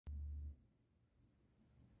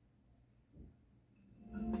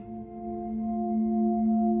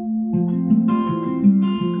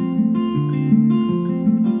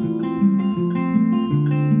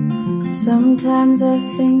Sometimes I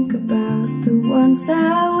think about the ones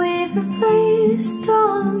that we've replaced,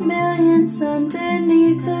 all the millions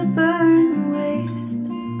underneath the burn waste.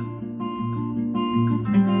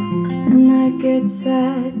 And I get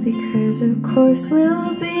sad because of course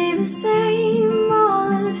we'll be the same,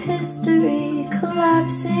 all of history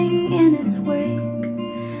collapsing in its wake.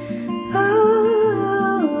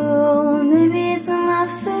 Oh, maybe it's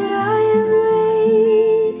enough that I have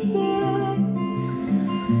laid here.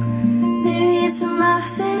 Maybe it's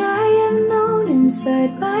enough that I have known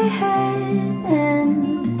inside my head.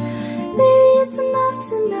 And maybe it's ugh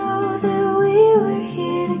to know that we were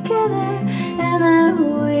here together, and that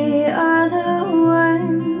we are the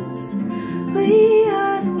ones. We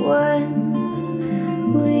are the ones.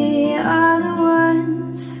 We are the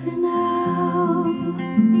ones for now.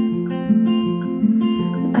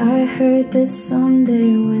 I heard that someday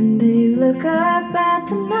when they look up at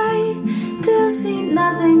the night, they'll see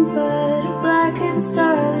nothing but a black and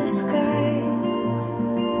starless sky.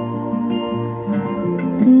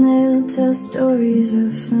 And they'll tell stories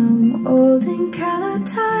of some old and callow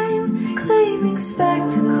time, claiming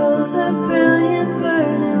spectacles of brilliant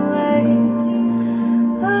burning lights.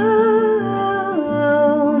 Oh,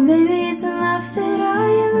 maybe it's enough that I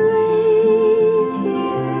am laid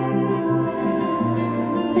here.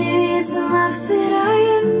 Maybe it's enough that I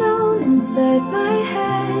have known inside my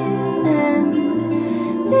head. And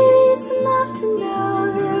maybe it's enough to know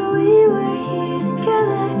that we were here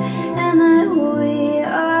together, and that we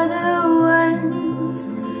are the ones.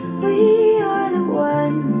 We are the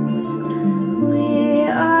ones. We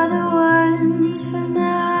are the ones for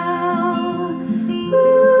now.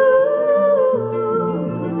 Ooh.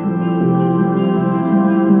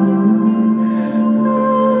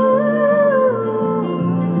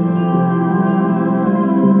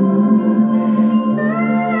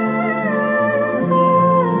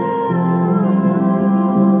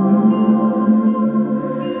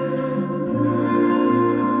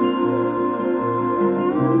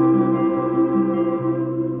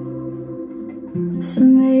 So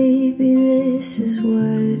maybe this is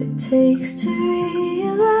what it takes to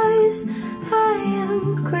realize I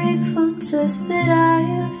am grateful just that I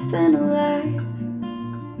have been alive.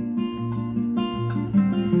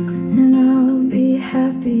 And I'll be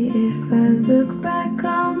happy if I look back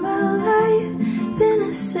on my life, been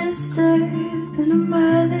a sister, been a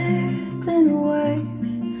mother, been a wife.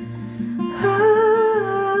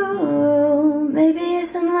 Oh, maybe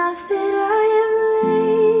it's enough that I have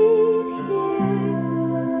laid here.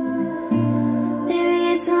 Maybe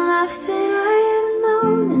it's enough that I have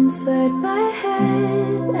known inside my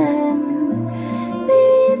head. And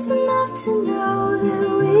maybe it's enough to know that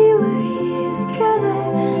we